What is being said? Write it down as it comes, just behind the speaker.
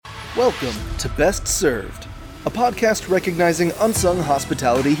Welcome to Best Served, a podcast recognizing unsung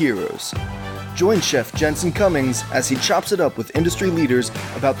hospitality heroes. Join Chef Jensen Cummings as he chops it up with industry leaders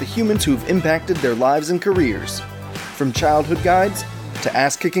about the humans who've impacted their lives and careers. From childhood guides to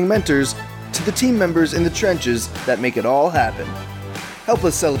ass-kicking mentors to the team members in the trenches that make it all happen. Help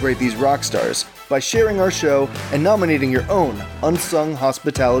us celebrate these rock stars by sharing our show and nominating your own unsung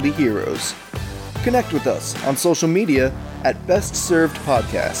hospitality heroes. Connect with us on social media at Best Served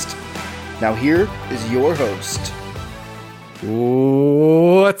Podcast. Now here is your host.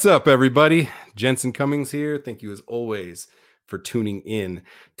 What's up, everybody? Jensen Cummings here. Thank you as always for tuning in.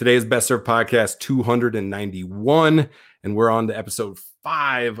 Today is Best Served Podcast 291, and we're on to episode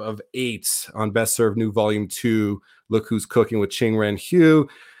 5 of 8 on Best Served New Volume 2. Look Who's Cooking with Ching-Ren Hugh.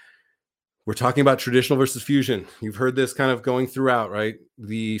 We're talking about traditional versus fusion. You've heard this kind of going throughout, right?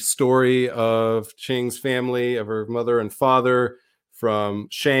 The story of Ching's family, of her mother and father, from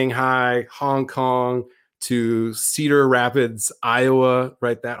Shanghai, Hong Kong to Cedar Rapids, Iowa,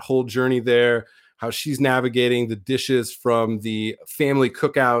 right? That whole journey there, how she's navigating the dishes from the family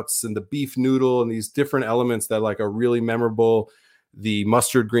cookouts and the beef noodle and these different elements that like are really memorable, the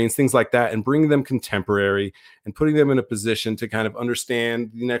mustard greens, things like that, and bringing them contemporary and putting them in a position to kind of understand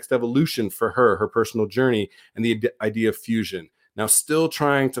the next evolution for her personal journey and the idea of fusion. Now, still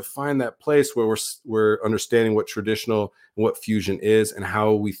trying to find that place where we're understanding what traditional and what fusion is and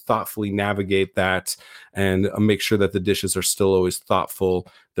how we thoughtfully navigate that and make sure that the dishes are still always thoughtful,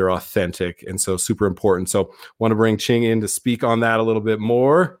 they're authentic, and so super important. So want to bring Ching in to speak on that a little bit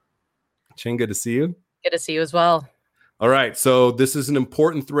more. Ching, good to see you. Good to see you as well. All right, so this is an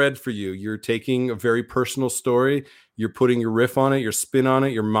important thread for you. You're taking a very personal story, you're putting your riff on it, your spin on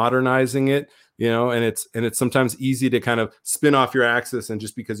it, you're modernizing it. You know, and it's sometimes easy to kind of spin off your axis and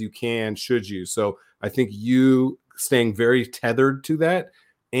just because you can, should you. So I think you staying very tethered to that.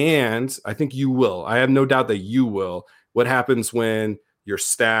 And I think you will. I have no doubt that you will. What happens when your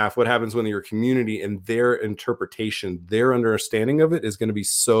staff, what happens when your community and their interpretation, their understanding of it is going to be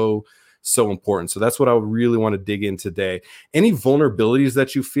so important. So that's what I really want to dig in today. Any vulnerabilities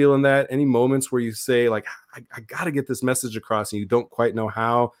that you feel in that? Any moments where you say, like, I got to get this message across and you don't quite know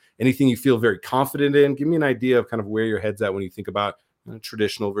how? Anything you feel very confident in? Give me an idea of kind of where your head's at when you think about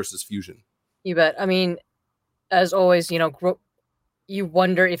traditional versus fusion. You bet. I mean, as always, you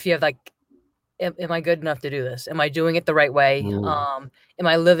wonder if you have like, am I good enough to do this? Am I doing it the right way? Am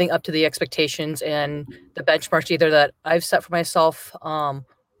I living up to the expectations and the benchmarks either that I've set for myself,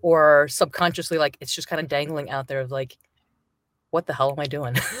 or subconsciously, like it's just kind of dangling out there of like, what the hell am I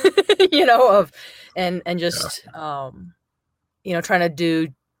doing? Trying to do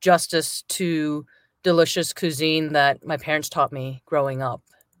justice to delicious cuisine that my parents taught me growing up.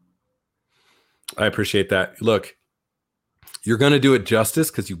 I appreciate that. Look, you're going to do it justice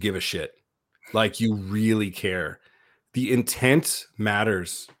because you give a shit. Like you really care. The intent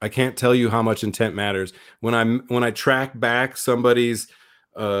matters. I can't tell you how much intent matters. When I track back somebody's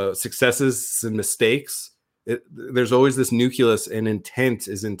successes and mistakes, there's always this nucleus, and intent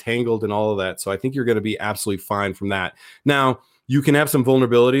is entangled in all of that. So I think you're going to be absolutely fine from that. Now, you can have some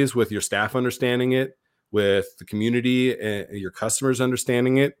vulnerabilities with your staff understanding it, with the community and your customers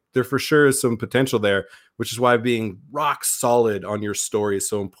understanding it. There for sure is some potential there, which is why being rock solid on your story is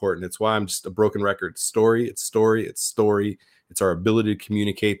so important. It's why I'm just a broken record. Story. It's our ability to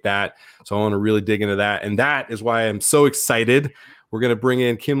communicate that. So I want to really dig into that. And that is why I'm so excited. We're going to bring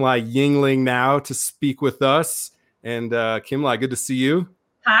in Kim Lai Yingling now to speak with us. And Kim Lai, good to see you.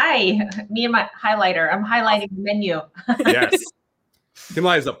 Hi, me and my highlighter. I'm highlighting the menu. Yes. Kim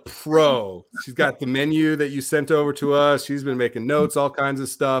Lai is a pro. She's got the menu that you sent over to us. She's been making notes, all kinds of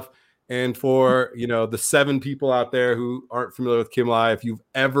stuff. And for, the 7 people out there who aren't familiar with Kim Lai, if you've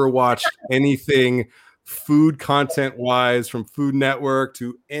ever watched anything food content wise from Food Network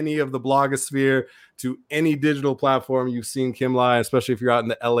to any of the blogosphere to any digital platform, you've seen Kim Lai, especially if you're out in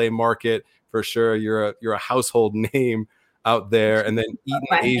the LA market, for sure. You're a household name out there. And then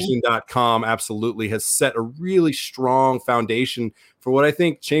EatinAsian.com absolutely has set a really strong foundation for what I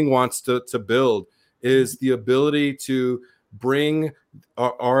think Ching wants to build, is the ability to bring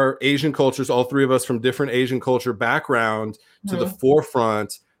our Asian cultures, all 3 of us from different Asian culture background, to the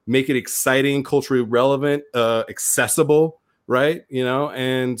forefront, make it exciting, culturally relevant, accessible, right?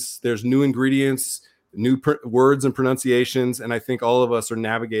 And there's new ingredients, new words and pronunciations. And I think all of us are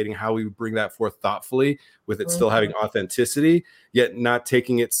navigating how we bring that forth thoughtfully, with it still having authenticity, yet not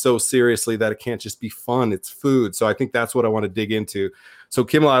taking it so seriously that it can't just be fun. It's food. So I think that's what I want to dig into. So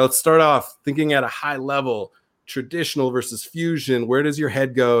Kim Lai, let's start off thinking at a high level, traditional versus fusion. Where does your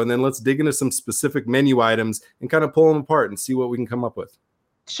head go? And then let's dig into some specific menu items and kind of pull them apart and see what we can come up with.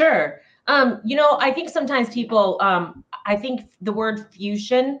 Sure. I think sometimes people, I think the word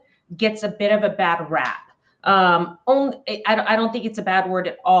fusion gets a bit of a bad rap. I don't think it's a bad word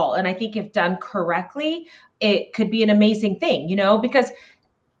at all. And I think if done correctly, it could be an amazing thing, because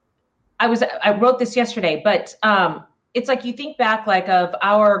I wrote this yesterday, but it's like you think back like of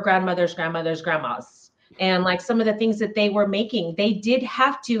our grandmothers, grandmas, and like some of the things that they were making, they did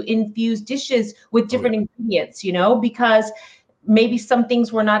have to infuse dishes with different ingredients, because maybe some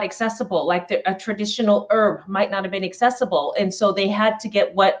things were not accessible, like a traditional herb might not have been accessible. And so they had to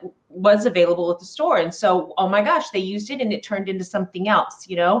get what was available at the store. And so, oh my gosh, they used it and it turned into something else,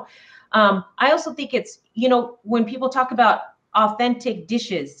 I also think it's, when people talk about authentic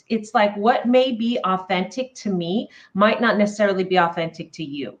dishes, it's like what may be authentic to me might not necessarily be authentic to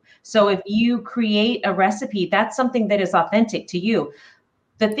you. So if you create a recipe, that's something that is authentic to you.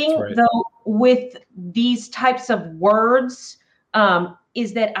 The thing though, with these types of words,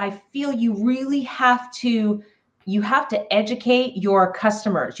 is that I feel you really have to educate your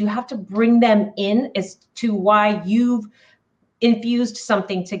customers. You have to bring them in as to why you've infused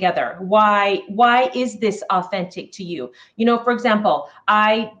something together. Why is this authentic to you? For example,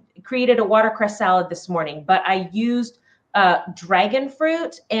 I created a watercress salad this morning, but I used dragon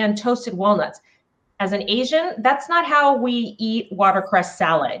fruit and toasted walnuts. As an Asian, that's not how we eat watercress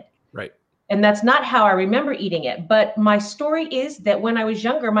salad. Right. And that's not how I remember eating it. But my story is that when I was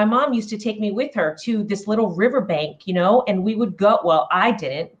younger, my mom used to take me with her to this little riverbank, and we would go, well, I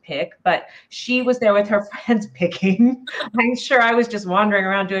didn't pick, but she was there with her friends picking. I'm sure I was just wandering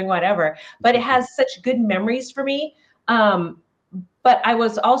around doing whatever, but it has such good memories for me. But I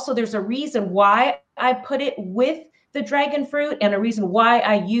was also, there's a reason why I put it with the dragon fruit and a reason why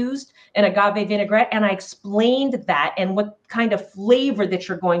I used an agave vinaigrette. And I explained that and what kind of flavor that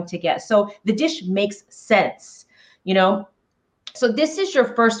you're going to get. So the dish makes sense, So this is your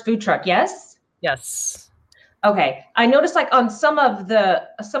first food truck, yes? Yes. Okay. I noticed like on some of the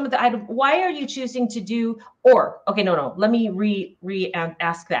items, why are you choosing to do, no, let me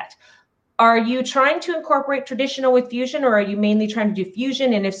ask that. Are you trying to incorporate traditional with fusion, or are you mainly trying to do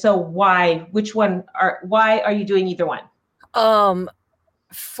fusion? And if so, why? Why are you doing either one?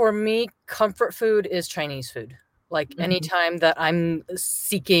 For me, comfort food is Chinese food. Like anytime that I'm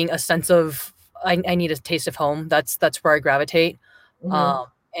seeking a sense of, I need a taste of home, that's where I gravitate.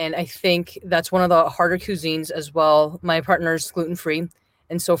 And I think that's one of the harder cuisines as well. My partner's gluten-free.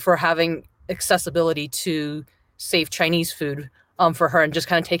 And so for having accessibility to safe Chinese food, for her, and just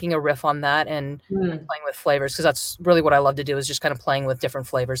kind of taking a riff on that and playing with flavors, because that's really what I love to do, is just kind of playing with different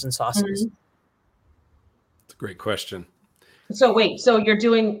flavors and sauces. It's a great question. So wait, so you're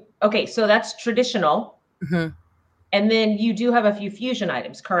doing, so that's traditional. And then you do have a few fusion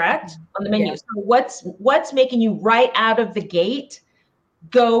items, correct? On the menu. Yeah. So what's making you right out of the gate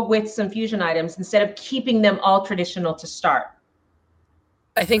go with some fusion items instead of keeping them all traditional to start?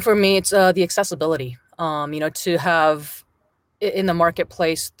 I think for me, it's the accessibility, to have in the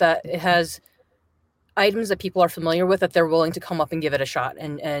marketplace that it has items that people are familiar with, that they're willing to come up and give it a shot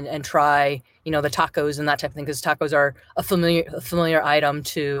and try, the tacos and that type of thing, because tacos are a familiar item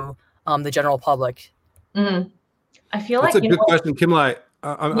to the general public. I feel that's like a good question, Kimli.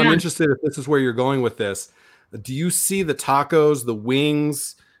 I'm interested if this is where you're going with this. Do you see the tacos, the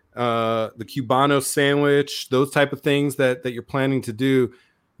wings, the Cubano sandwich, those type of things that you're planning to do?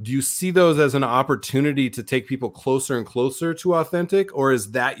 Do you see those as an opportunity to take people closer and closer to authentic, or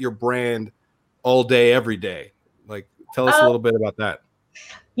is that your brand all day, every day? Like, tell us a little bit about that.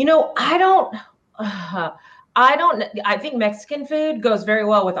 I think Mexican food goes very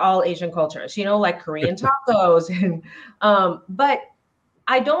well with all Asian cultures, like Korean tacos. And, but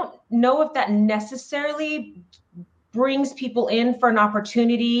I don't know if that necessarily brings people in for an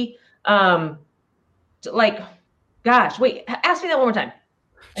opportunity. Gosh, wait, ask me that one more time.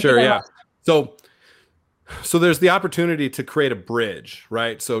 Sure. Yeah. So there's the opportunity to create a bridge,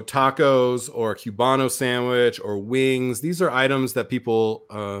 right? So tacos or a Cubano sandwich or wings, these are items that people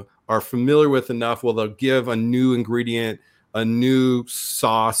are familiar with enough. Well, they'll give a new ingredient, a new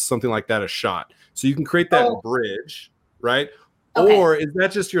sauce, something like that, a shot. So you can create that bridge, right? Okay. Or is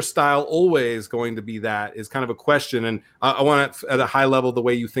that just your style always going to be that, is kind of a question. And I want to, at a high level, the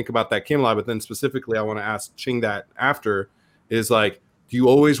way you think about that, Kimli, but then specifically I want to ask Ching that after, is like, do you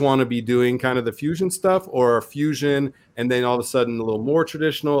always want to be doing kind of the fusion stuff, or fusion and then all of a sudden a little more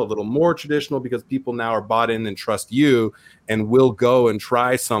traditional because people now are bought in and trust you and will go and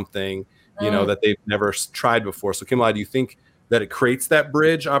try something, that they've never tried before? So Kimli, do you think that it creates that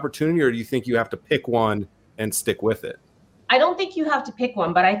bridge opportunity, or do you think you have to pick one and stick with it? I don't think you have to pick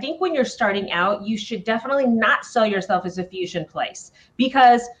one, but I think when you're starting out, you should definitely not sell yourself as a fusion place,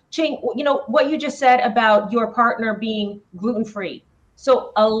 because Ching, you know what you just said about your partner being gluten-free.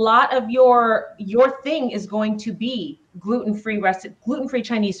 So a lot of your thing is going to be gluten-free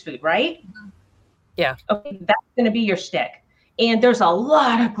Chinese food, right? Yeah. Okay, that's going to be your shtick. And there's a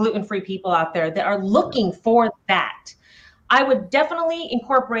lot of gluten-free people out there that are looking for that. I would definitely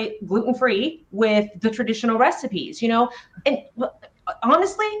incorporate gluten-free with the traditional recipes, you know. And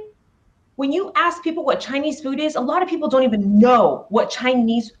honestly, when you ask people what Chinese food is, a lot of people don't even know what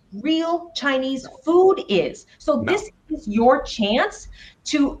real Chinese food is. So this is your chance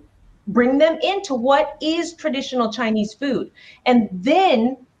to bring them into what is traditional Chinese food. And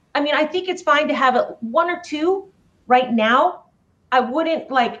then, I mean, I think it's fine to have one or two right now. I wouldn't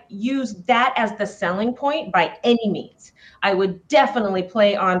like use that as the selling point by any means. I would definitely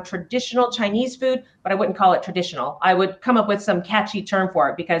play on traditional Chinese food, but I wouldn't call it traditional. I would come up with some catchy term for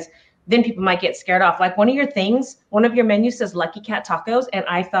it, because then people might get scared off. Like one of your menus says Lucky Cat tacos, and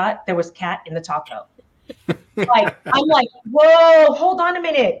I thought there was cat in the taco. Like, I'm like, whoa, hold on a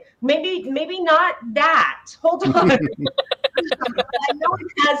minute. Maybe not that. Hold on. I know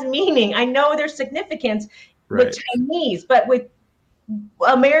it has meaning. I know there's significance with Chinese, but with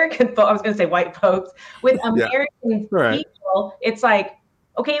American folks, I was going to say white folks, with American people, it's like,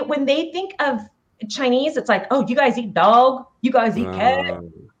 okay, when they think of Chinese, it's like, oh, you guys eat dog, you guys eat cat.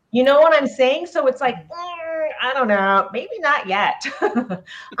 You know what I'm saying? So it's like, I don't know, maybe not yet. But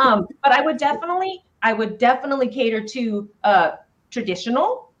I would definitely cater to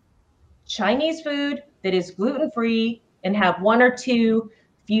traditional Chinese food that is gluten-free and have one or two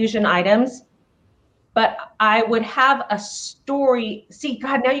fusion items. But I would have a story. See,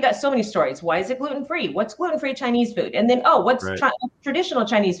 God, now you got so many stories. Why is it gluten-free? What's gluten-free Chinese food? And then, oh, what's traditional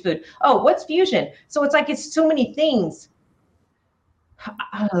Chinese food? Oh, what's fusion? So it's like, it's so many things.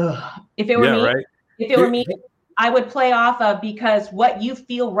 If it were me, I would play off of, because what you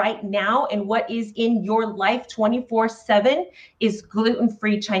feel right now and what is in your life 24/7 is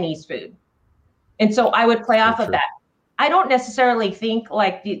gluten-free Chinese food. And so I would play off of that. I don't necessarily think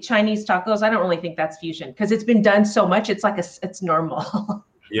like the Chinese tacos. I don't really think that's fusion, because it's been done so much. It's like it's normal.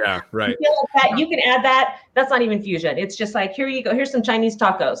 Yeah, right. You can add that. That's not even fusion. It's just like, here you go. Here's some Chinese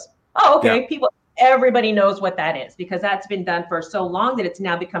tacos. Oh, okay. Yeah. Everybody knows what that is, because that's been done for so long that it's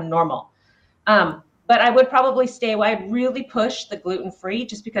now become normal. But I would probably stay away. I'd really push the gluten-free,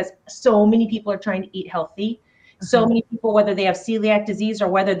 just because so many people are trying to eat healthy. So many people, whether they have celiac disease or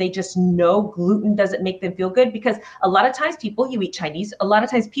whether they just know gluten doesn't make them feel good, because a lot of times people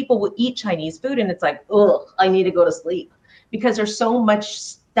will eat Chinese food and it's like, ugh, I need to go to sleep, because there's so much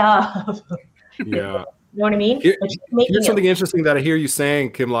stuff. Yeah. You know what I mean? Here's something interesting that I hear you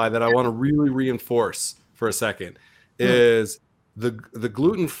saying, Kim Lai, that I want to really reinforce for a second, is the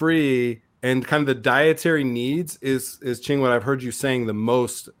gluten-free and kind of the dietary needs is Ching, what I've heard you saying the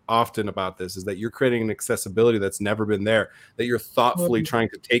most often about this is that you're creating an accessibility that's never been there, that you're thoughtfully trying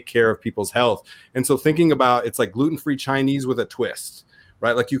to take care of people's health. And so thinking about, it's like gluten-free Chinese with a twist,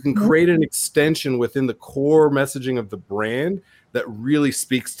 right? Like you can create an extension within the core messaging of the brand that really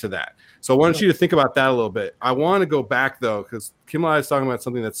speaks to that. So I want you to think about that a little bit. I want to go back though, because Kim and I is talking about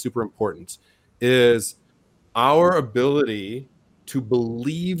something that's super important, is our ability to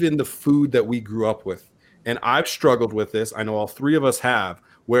believe in the food that we grew up with. And I've struggled with this. I know all three of us have,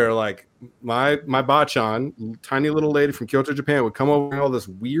 where like my bachan, tiny little lady from Kyoto, Japan, would come over and all this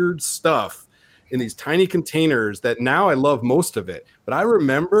weird stuff in these tiny containers that now I love most of it. But I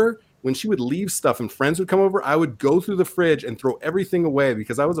remember when she would leave stuff and friends would come over, I would go through the fridge and throw everything away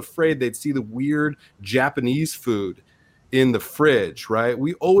because I was afraid they'd see the weird Japanese food in the fridge, right?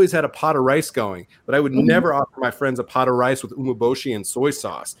 We always had a pot of rice going, but I would never offer my friends a pot of rice with umeboshi and soy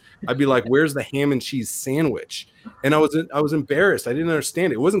sauce. I'd be like, where's the ham and cheese sandwich? And I was embarrassed. I didn't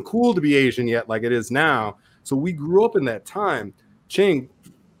understand it. It wasn't cool to be Asian yet like it is now. So we grew up in that time. Ching,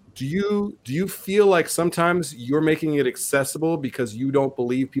 do you feel like sometimes you're making it accessible because you don't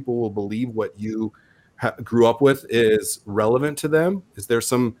believe people will believe what you grew up with is relevant to them? Is there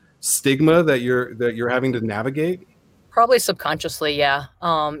some stigma that you're having to navigate? Probably subconsciously, yeah.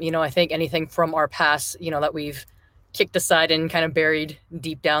 I think anything from our past, that we've kicked aside and kind of buried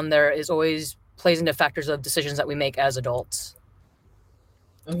deep down there is always plays into factors of decisions that we make as adults.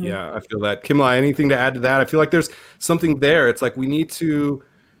 Yeah, I feel that. Kim Lai, anything to add to that? I feel like there's something there. It's like we need to,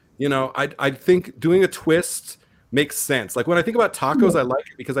 I think doing a twist makes sense. Like when I think about tacos, I like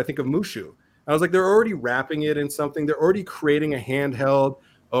it because I think of Mushu. I was like, they're already wrapping it in something. They're already creating a handheld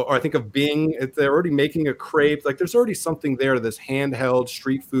or I think of Bing. They're already making a crepe. Like there's already something there, this handheld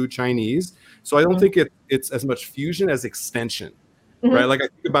street food Chinese. So I don't think it's as much fusion as extension, right? Like I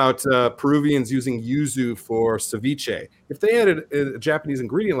think about Peruvians using yuzu for ceviche. If they added a Japanese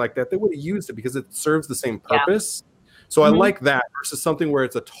ingredient like that, they would have used it because it serves the same purpose. So I like that versus something where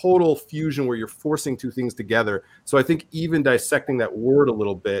it's a total fusion where you're forcing two things together. So I think even dissecting that word a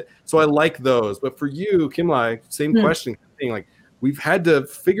little bit. So I like those. But for you, Kim Lai, same question. Like we've had to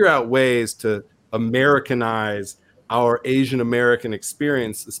figure out ways to Americanize our Asian American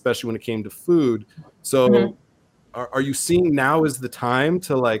experience, especially when it came to food. So are you seeing now is the time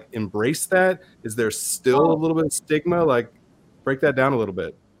to like embrace that? Is there still a little bit of stigma? Like break that down a little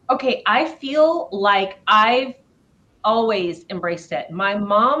bit. Okay, I feel like I've always embraced it. My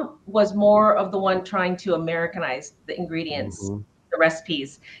mom was more of the one trying to Americanize the ingredients, the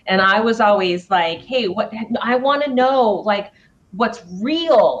recipes. And I was always like, hey, I want to know like what's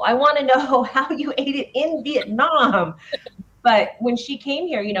real. I want to know how you ate it in Vietnam. But when she came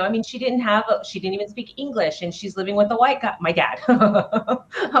here, you know, I mean, she didn't even speak English, and she's living with a white guy, my dad, a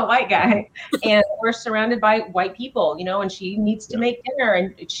white guy. And we're surrounded by white people, you know, and she needs to make dinner,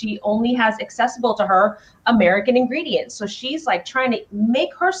 and she only has accessible to her American ingredients. So she's like trying to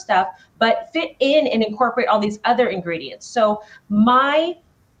make her stuff, but fit in and incorporate all these other ingredients. So I'm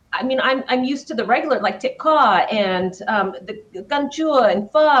used to the regular, like tit kha and the gan chua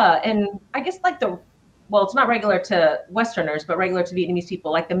and pho, and I guess like well, it's not regular to Westerners, but regular to Vietnamese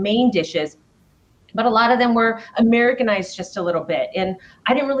people, like the main dishes. But a lot of them were Americanized just a little bit. And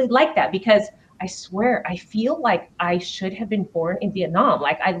I didn't really like that because I swear, I feel like I should have been born in Vietnam.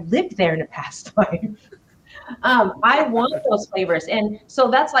 Like I lived there in a past life. I want those flavors. And so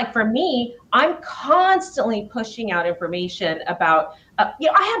that's like, for me, I'm constantly pushing out information about, I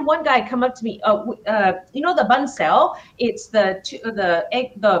had one guy come up to me, the bun cell, it's the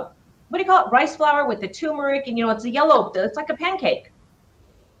egg, what do you call it? Rice flour with the turmeric, and it's a yellow. It's like a pancake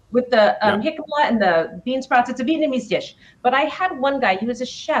with the jicama and the bean sprouts. It's a Vietnamese dish. But I had one guy. He was a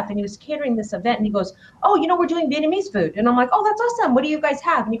chef, and he was catering this event. And he goes, "Oh, we're doing Vietnamese food." And I'm like, "Oh, that's awesome. What do you guys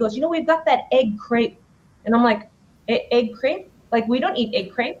have?" And he goes, "We've got that egg crepe." And I'm like, "Egg crepe? Like we don't eat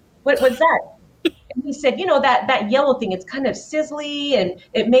egg crepe. What's that?" And he said, that yellow thing. It's kind of sizzly, and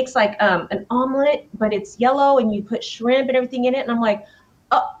it makes like an omelet, but it's yellow, and you put shrimp and everything in it. And I'm like,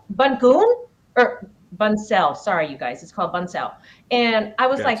 bun coon or bun cell. Sorry, you guys. It's called bun cell. And I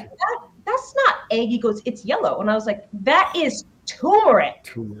was like, that's not egg. He goes, it's yellow. And I was like, that is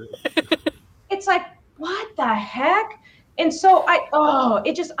turmeric. It's like, what the heck? And so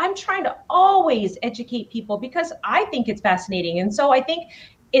I'm trying to always educate people because I think it's fascinating. And so I think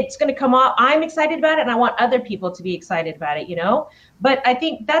it's going to come off. I'm excited about it, and I want other people to be excited about it, But I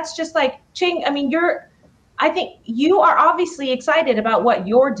think that's just like, Ching, I think you are obviously excited about what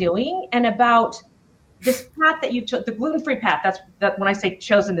you're doing and about this path that you took, the gluten-free path. That when I say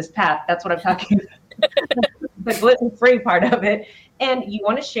chosen this path, that's what I'm talking about. The gluten-free part of it. And you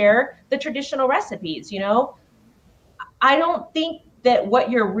want to share the traditional recipes, I don't think that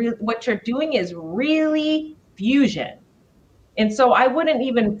what you're doing is really fusion. And so I wouldn't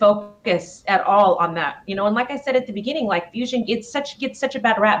even focus at all on that, And like I said at the beginning, like fusion gets such a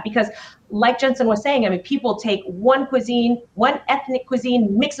bad rap because, like Jensen was saying, people take one ethnic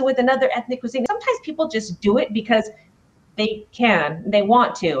cuisine, mix it with another ethnic cuisine. Sometimes people just do it because they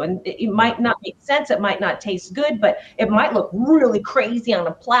want to, and it might not make sense. It might not taste good, but it might look really crazy on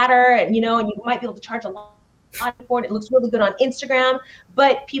a platter, and you might be able to charge a lot for it. It looks really good on Instagram,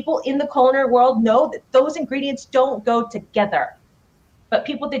 but people in the culinary world know that those ingredients don't go together. But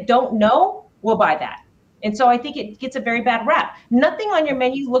people that don't know will buy that. And so I think it gets a very bad rap. Nothing on your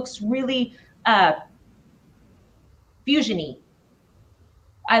menu looks really fusiony.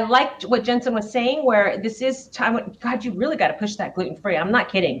 I liked what Jensen was saying, where this is time. God, you really got to push that gluten-free. I'm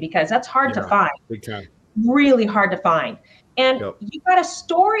not kidding, because that's hard to find. Big time. Really hard to find. And you got a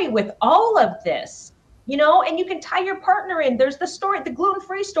story with all of this. And you can tie your partner in. There's the story, the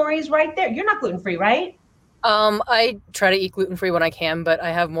gluten-free story is right there. You're not gluten-free, right? I try to eat gluten-free when I can, but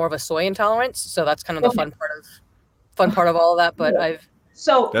I have more of a soy intolerance. So that's kind of the fun part of all of that. But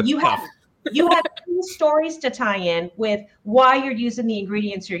you have 2 stories to tie in with why you're using the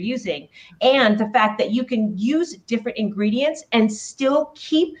ingredients you're using, and the fact that you can use different ingredients and still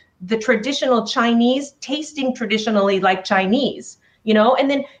keep the traditional Chinese tasting traditionally like Chinese. And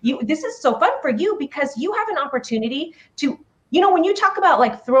then this is so fun for you because you have an opportunity to, when you talk about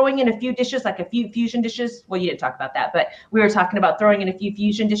like throwing in a few dishes, like a few fusion dishes, well, you didn't talk about that, but we were talking about throwing in a few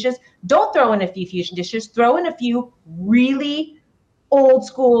fusion dishes. Don't throw in a few fusion dishes, throw in a few really old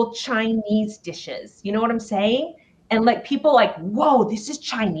school Chinese dishes. You know what I'm saying? And like people like, whoa, this is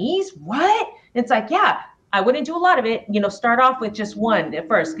Chinese? What? It's like, yeah, I wouldn't do a lot of it. Start off with just one at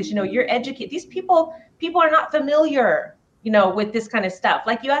first, because you're educated. These people are not familiar, with this kind of stuff.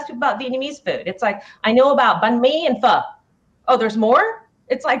 Like you asked me about Vietnamese food. It's like, I know about banh mi and pho. Oh, there's more?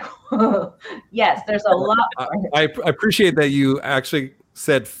 It's like, yes, there's a lot more. I appreciate that you actually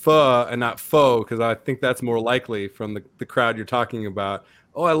said pho and not pho, because I think that's more likely from the crowd you're talking about.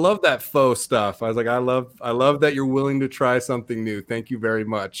 Oh, I love that faux stuff. I was like, I love that you're willing to try something new. Thank you very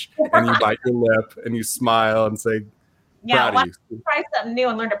much. And you bite your lip and you smile and say, yeah, well, try something new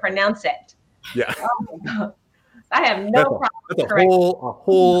and learn to pronounce it. Yeah. Oh, I have no problem. That's a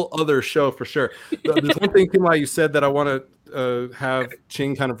whole other show for sure. There's one thing, Kim Lai, you said that I want to have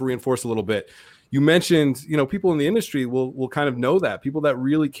Ching kind of reinforce a little bit. You mentioned, people in the industry will kind of know that. People that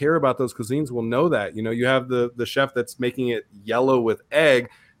really care about those cuisines will know that. You have the chef that's making it yellow with egg,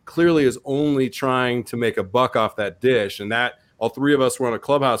 clearly is only trying to make a buck off that dish. And that, all three of us were on a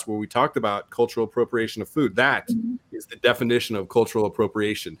Clubhouse where we talked about cultural appropriation of food. That is the definition of cultural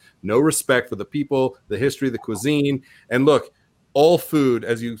appropriation. No respect for the people, the history, the cuisine. And look, all food,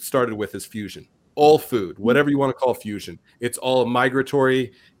 as you started with, is fusion. All food, whatever you want to call fusion, it's all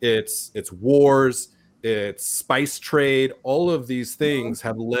migratory, it's wars, it's spice trade. All of these things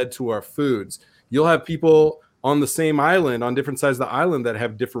have led to our foods. You'll have people on the same island, on different sides of the island, that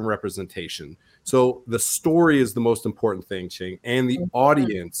have different representation. So the story is the most important thing, Ching, and the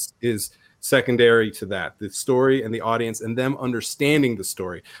audience is secondary to that. The story and the audience and them understanding the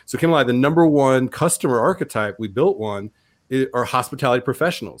story. So Kim Lai, the number one customer archetype, we built one, are hospitality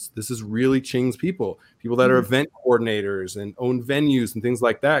professionals. This is really Ching's people that are event coordinators and own venues and things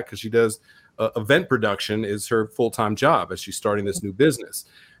like that, because she does event production is her full-time job as she's starting this new business.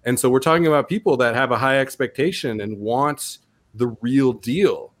 And so we're talking about people that have a high expectation and want the real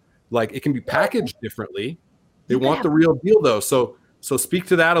deal. Like, it can be packaged differently. They want the real deal though. So speak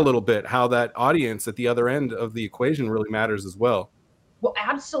to that a little bit, how that audience at the other end of the equation really matters as well. Well,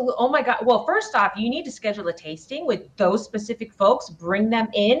 absolutely. Oh my God. Well, first off, you need to schedule a tasting with those specific folks, bring them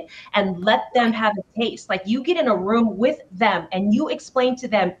in and let them have a taste. Like, you get in a room with them and you explain to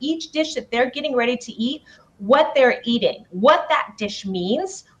them each dish that they're getting ready to eat, what they're eating, what that dish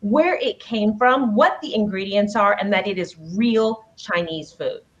means, where it came from, what the ingredients are, and that it is real Chinese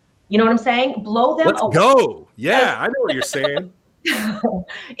food. You know what I'm saying? Blow them away. Let's go. Yeah, I know what you're saying.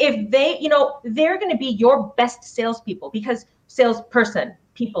 If they, they're going to be your best salespeople, because salesperson,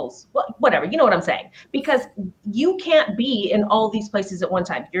 people's, whatever, you know what I'm saying? Because you can't be in all these places at one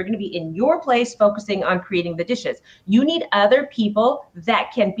time. You're going to be in your place focusing on creating the dishes. You need other people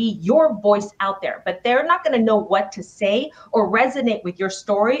that can be your voice out there, but they're not going to know what to say or resonate with your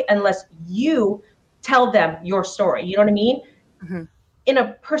story unless you tell them your story. You know what I mean? Mm-hmm. In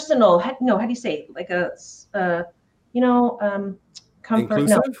a personal, how do you say, like a, comfort?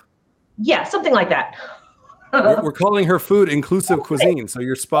 Inclusive? No. Yeah, something like that. We're calling her food inclusive cuisine, so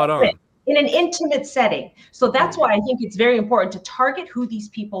you're spot on. In an intimate setting. So that's why I think it's very important to target who these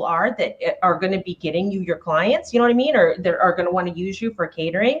people are that are going to be getting you your clients, you know what I mean? Or they are going to want to use you for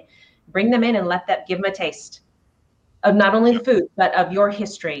catering. Bring them in and give them a taste of not only the food, but of your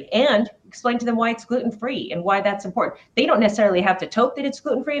history, and explain to them why it's gluten-free and why that's important. They don't necessarily have to tote that it's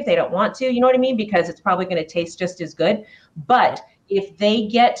gluten-free if they don't want to, you know what I mean? Because it's probably going to taste just as good. But if they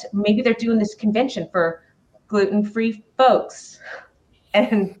maybe they're doing this convention for gluten-free folks,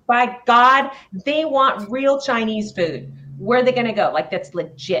 and by God, they want real Chinese food. Where are they going to go? Like, that's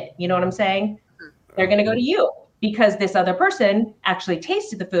legit. You know what I'm saying? They're going to go to you, because this other person actually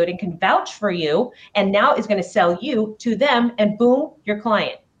tasted the food and can vouch for you, and now is going to sell you to them, and boom, your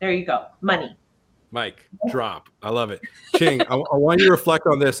client. There you go. Money. Mike, drop. I love it. Ching, I want you to reflect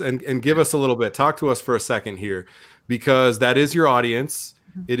on this and give us a little bit. Talk to us for a second here, because that is your audience.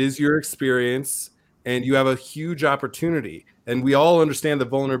 It is your experience, and you have a huge opportunity. And we all understand the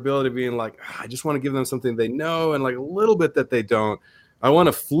vulnerability of being like, I just want to give them something they know and like a little bit that they don't. I want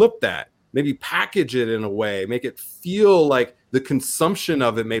to flip that. Maybe package it in a way, make it feel like the consumption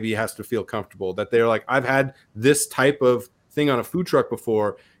of it maybe has to feel comfortable, that they're like, I've had this type of thing on a food truck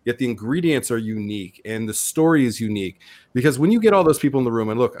before, yet the ingredients are unique and the story is unique. Because when you get all those people in the room,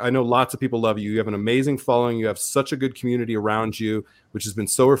 and look, I know lots of people love you. You have an amazing following. You have such a good community around you, which has been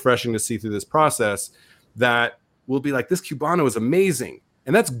so refreshing to see through this process, that we'll be like, this Cubano is amazing.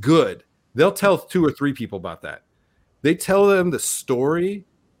 And that's good. They'll tell 2 or 3 people about that. They tell them the story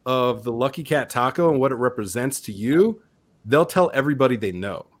of the Lucky Cat taco and what it represents to you. They'll tell everybody they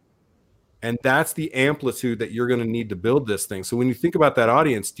know. And that's the amplitude that you're going to need to build this thing. So when you think about that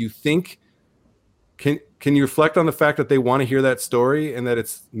audience, do you think, can you reflect on the fact that they want to hear that story, and that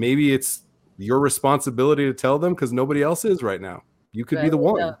it's your responsibility to tell them because nobody else is right now. You could be the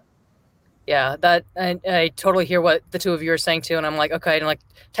one. Yeah, that I totally hear what the two of you are saying too, and I'm like, okay, and like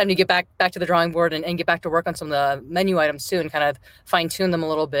time to get back to the drawing board and get back to work on some of the menu items too, and kind of fine tune them a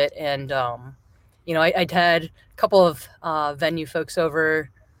little bit. And you know, I'd had a couple of venue folks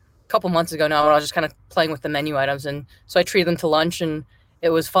over a couple months ago now, and I was just kind of playing with the menu items, and so I treated them to lunch, and it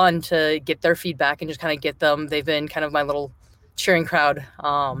was fun to get their feedback and just kind of get them. They've been kind of my little cheering crowd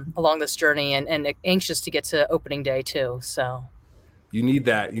along this journey, and anxious to get to opening day too. So. You need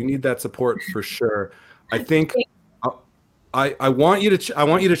that support for sure. I think I want you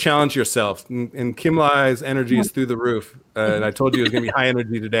to challenge yourself. And Kim Lai's energy is through the roof. And I told you it was going to be high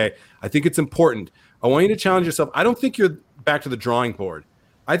energy today. I think it's important. I want you to challenge yourself. I don't think you're back to the drawing board.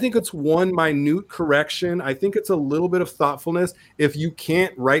 I think it's one minute correction. I think it's a little bit of thoughtfulness. If you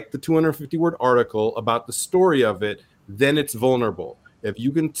can't write the 250-word article about the story of it, then it's vulnerable. If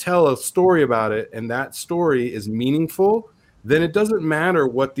you can tell a story about it and that story is meaningful, then it doesn't matter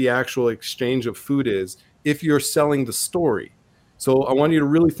what the actual exchange of food is if you're selling the story. So I want you to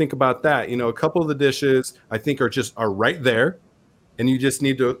really think about that. You know, a couple of the dishes I think are right there, and you just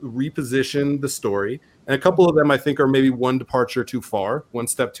need to reposition the story. And a couple of them I think are maybe one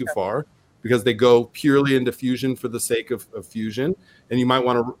step too far, because they go purely into fusion for the sake of fusion, and you might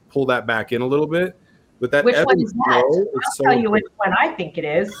want to pull that back in a little bit. But that which one is that? I'll tell you which one I think it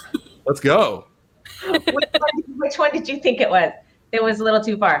is. Let's go. Which one did you think it was? It was a little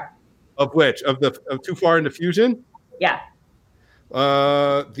too far. Of which? Of too far into fusion? Yeah.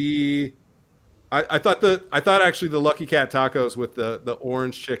 I thought actually the Lucky Cat tacos with the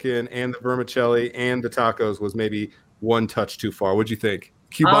orange chicken and the vermicelli and the tacos was maybe one touch too far. What'd you think?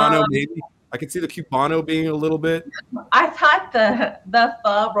 Cubano maybe? I could see the Cubano being a little bit. I thought the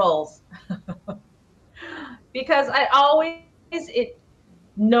pho rolls. Because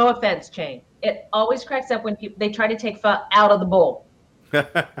no offense, Chang. It always cracks up when they try to take pho out of the bowl.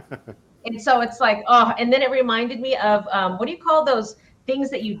 And so it's like, oh, and then it reminded me of, what do you call those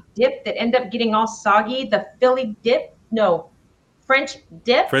things that you dip that end up getting all soggy? The Philly dip? No, French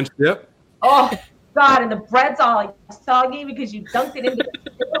dip? French dip? Oh, God, and the bread's all like soggy because you dunked it into the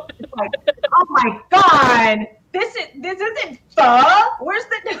dip. It's like, oh my God, this isn't pho. Where's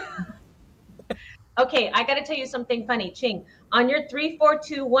the... Okay, I got to tell you something funny, Ching. On your 3, 4,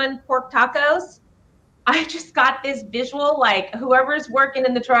 2, 1 pork tacos, I just got this visual, like whoever's working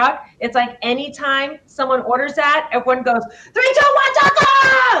in the truck, it's like anytime someone orders that, everyone goes, 3, 2, 1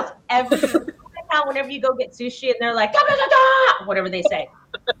 tacos! Every time, whenever you go get sushi and they're like, da-da-da-da! Whatever they say.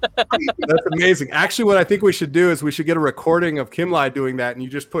 That's amazing. Actually, what I think we should do is we should get a recording of Kim Lai doing that, and you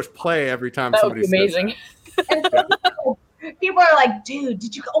just push play every time somebody says amazing. People are like, dude,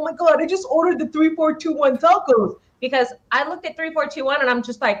 oh my God, I just ordered the 3, 4, 2, 1 tacos. Because I looked at 3, 4, 2, 1 and I'm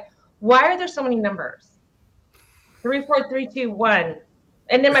just like, why are there so many numbers? 3, 4, 3, 2, 1.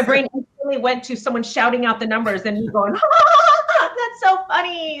 And then my brain instantly went to someone shouting out the numbers and me going, that's so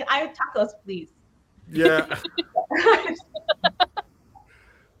funny. I have tacos, please. Yeah.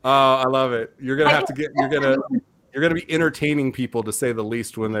 Oh, I love it. You're gonna be entertaining people, to say the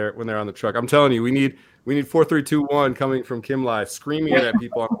least, when they're on the truck. I'm telling you, we need 4, 3, 2, 1 coming from Kim Lai, screaming it at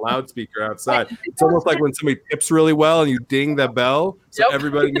people on a loudspeaker outside. It's almost like when somebody tips really well and you ding the bell so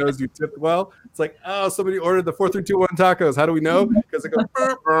everybody knows you tipped well. It's like, oh, somebody ordered the 4, 3, 2, 1 tacos. How do we know? Because it goes.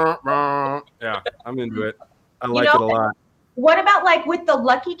 Yeah, I'm into it. I like it a lot. What about like with the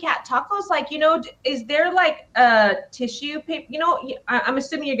Lucky Cat tacos? Like, is there like a tissue paper? I'm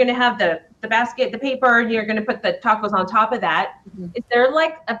assuming you're going to have the basket, the paper, and you're going to put the tacos on top of that. Mm-hmm. Is there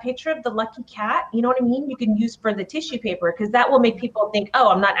like a picture of the Lucky Cat? You know what I mean? You can use for the tissue paper, because that will make people think, oh,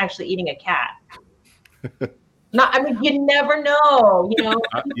 I'm not actually eating a cat. You never know,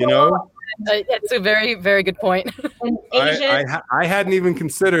 It's a very, very good point. I hadn't even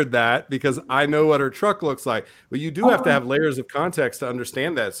considered that, because I know what her truck looks like, but you do have to have layers of context to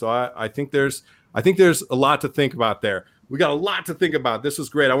understand that. So I think there's a lot to think about there. We got a lot to think about. This was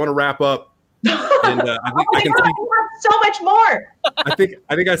great. I want to wrap up. And I can see so much more. I think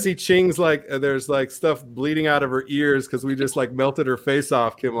I see Ching's like there's like stuff bleeding out of her ears because we just like melted her face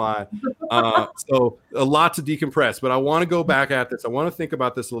off, Kim Lai. So a lot to decompress, but I want to go back at this. I want to think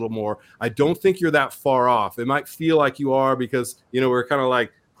about this a little more. I don't think you're that far off. It might feel like you are, because we're kind of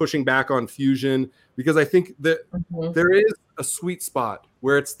like pushing back on fusion, because I think that there is a sweet spot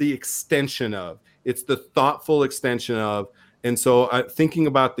where it's the extension of, it's the thoughtful extension of. And so thinking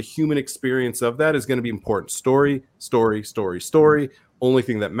about the human experience of that is going to be important. Story, story, story, story. Only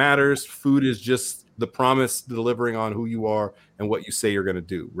thing that matters. Food is just the promise delivering on who you are and what you say you're going to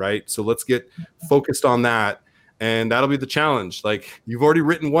do, right? So let's get focused on that. And that'll be the challenge. Like, you've already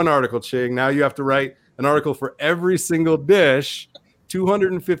written one article, Ching. Now you have to write an article for every single dish,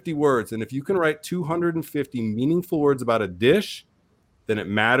 250 words. And if you can write 250 meaningful words about a dish, then it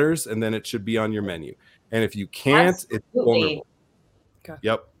matters, and then it should be on your menu. And if you can't, it's vulnerable. Okay.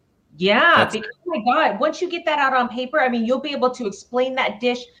 Yep. Yeah, because, oh my God, once you get that out on paper, I mean, you'll be able to explain that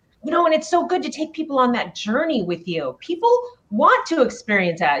dish, and it's so good to take people on that journey with you. People want to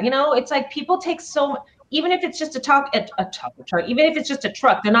experience that, it's like people take even if it's just a truck, even if it's just a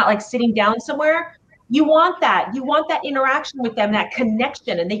truck, they're not like sitting down somewhere. You want that interaction with them, that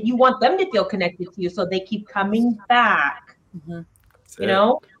connection, and that you want them to feel connected to you so they keep coming back.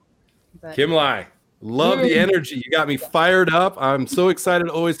 Kim Lai, love the energy. You got me fired up. I'm so excited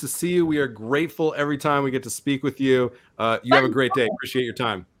always to see you. We are grateful every time we get to speak with you. You have a great day. Appreciate your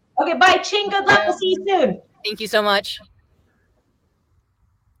time. Okay, bye, Ching. Good luck. We'll see you soon. Thank you so much.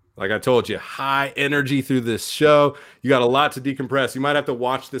 Like I told you, high energy through this show. You got a lot to decompress. You might have to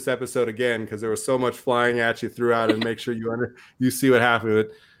watch this episode again because there was so much flying at you throughout, and make sure you see what happened.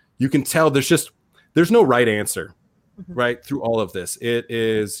 You can tell there's no right answer, right, through all of this. It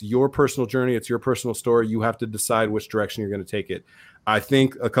is your personal journey. It's your personal story. You have to decide which direction you're going to take it. I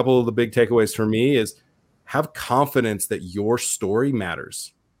think a couple of the big takeaways for me is have confidence that your story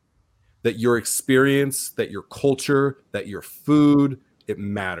matters, that your experience, that your culture, that your food, it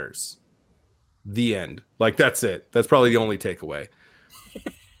matters. The end. Like, that's it. That's probably the only takeaway.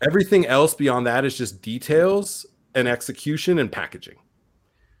 Everything else beyond that is just details and execution and packaging.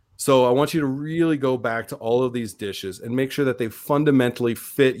 So I want you to really go back to all of these dishes and make sure that they fundamentally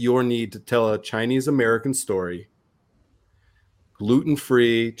fit your need to tell a Chinese American story,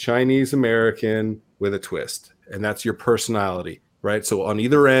 gluten-free, Chinese American with a twist. And that's your personality, right? So on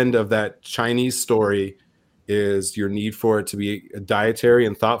either end of that Chinese story is your need for it to be dietary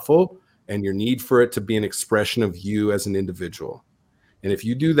and thoughtful, and your need for it to be an expression of you as an individual. And if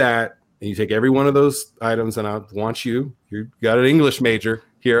you do that, and you take every one of those items, and I want you got an English major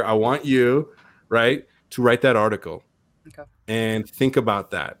here, I want you, right, to write that article. Okay. And think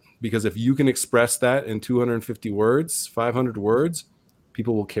about that. Because if you can express that in 250 words, 500 words,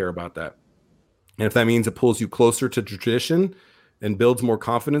 people will care about that. And if that means it pulls you closer to tradition and builds more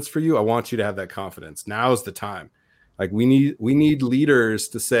confidence for you, I want you to have that confidence. Now is the time. Like, we need leaders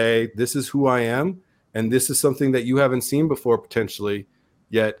to say, this is who I am, and this is something that you haven't seen before potentially,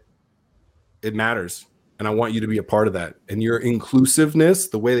 yet it matters. And I want you to be a part of that. And your inclusiveness,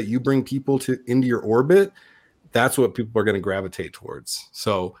 the way that you bring people into your orbit, that's what people are going to gravitate towards.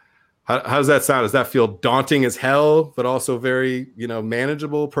 So how does that sound? Does that feel daunting as hell, but also very,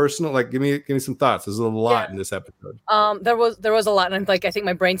 manageable, personal? Like, give me some thoughts. There's a lot in this episode. There was a lot, and I think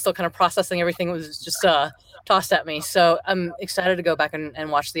my brain's still kind of processing everything. It was just tossed at me. So I'm excited to go back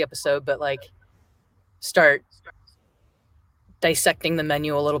and watch the episode, but start dissecting the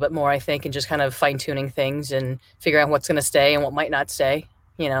menu a little bit more, I think, and just kind of fine tuning things and figuring out what's going to stay and what might not stay,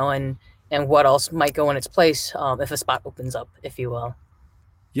 and what else might go in its place if a spot opens up, if you will.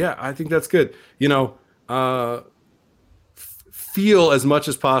 Yeah, I think that's good. Feel as much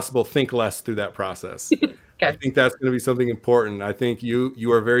as possible, think less through that process. Okay. I think that's going to be something important. I think you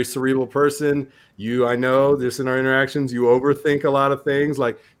are a very cerebral person. I know this in our interactions, you overthink a lot of things.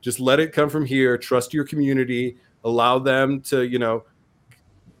 Like, just let it come from here. Trust your community. Allow them to,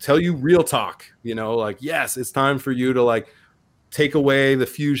 tell you real talk, yes, it's time for you to take away the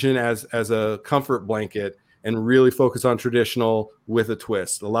fusion as a comfort blanket and really focus on traditional with a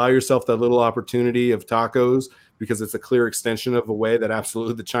twist. Allow yourself that little opportunity of tacos, because it's a clear extension of a way that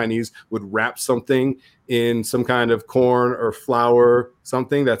absolutely the Chinese would wrap something in some kind of corn or flour,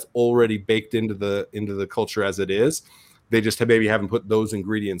 something that's already baked into the culture as it is. They just maybe haven't put those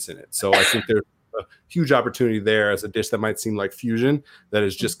ingredients in it. So I think there's a huge opportunity there as a dish that might seem like fusion, that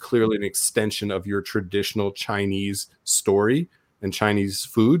is just clearly an extension of your traditional Chinese story and Chinese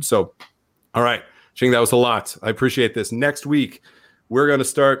food. So, all right, Ching, that was a lot. I appreciate this. Next week, we're going to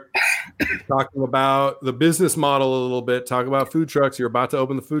start talking about the business model a little bit, talk about food trucks. You're about to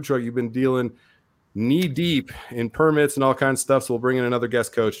open the food truck. You've been dealing knee deep in permits and all kinds of stuff. So we'll bring in another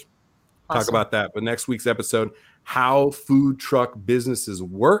guest coach, talk about that. But next week's episode, how food truck businesses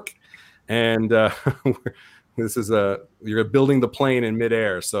work. And you're building the plane in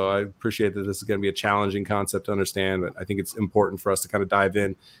midair. So I appreciate that this is going to be a challenging concept to understand, but I think it's important for us to kind of dive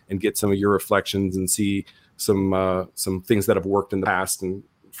in and get some of your reflections and see some things that have worked in the past and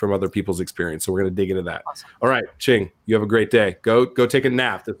from other people's experience. So we're going to dig into that. Awesome. All right, Ching, you have a great day. Go take a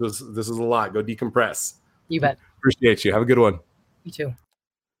nap. This was a lot. Go decompress. You bet. Appreciate you. Have a good one. You too.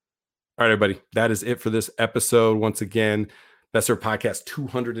 All right, everybody. That is it for this episode. Once again, Best Served Podcast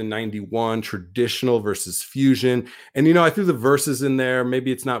 291, traditional versus fusion. And, I threw the verses in there.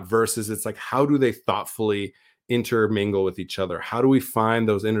 Maybe it's not verses. It's like, how do they thoughtfully intermingle with each other? How do we find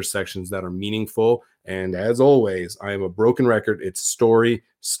those intersections that are meaningful? And as always, I am a broken record. It's story,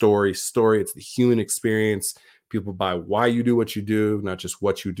 story, story. It's the human experience. People buy why you do what you do, not just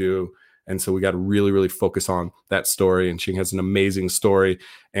what you do. And so we got to really, really focus on that story. And Ching has an amazing story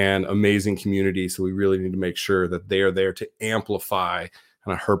and amazing community. So we really need to make sure that they are there to amplify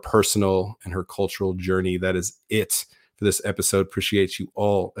kind of her personal and her cultural journey. That is it for this episode. Appreciate you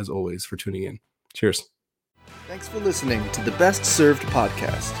all, as always, for tuning in. Cheers. Thanks for listening to the Best Served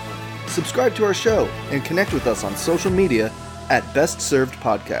Podcast. Subscribe to our show and connect with us on social media at Best Served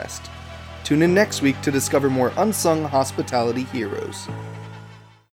Podcast. Tune in next week to discover more unsung hospitality heroes.